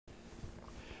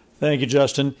Thank you,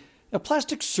 Justin. Now,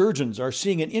 plastic surgeons are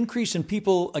seeing an increase in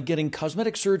people getting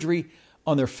cosmetic surgery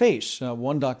on their face.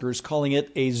 One doctor is calling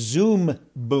it a Zoom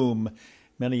boom.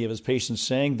 Many of his patients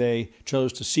saying they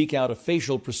chose to seek out a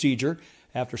facial procedure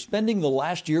after spending the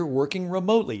last year working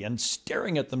remotely and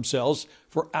staring at themselves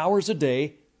for hours a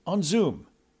day on Zoom.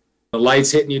 The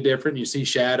light's hitting you different. You see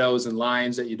shadows and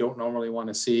lines that you don't normally want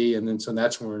to see. And then so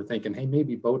that's when we're thinking, hey,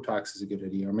 maybe Botox is a good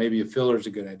idea, or maybe a filler is a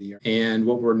good idea. And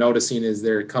what we're noticing is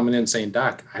they're coming in saying,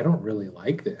 Doc, I don't really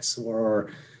like this,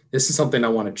 or this is something I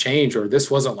want to change, or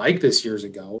this wasn't like this years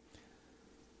ago.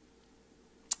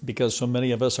 Because so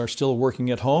many of us are still working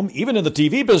at home, even in the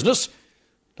TV business,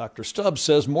 Dr. Stubbs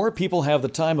says more people have the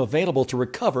time available to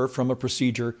recover from a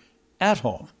procedure at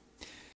home.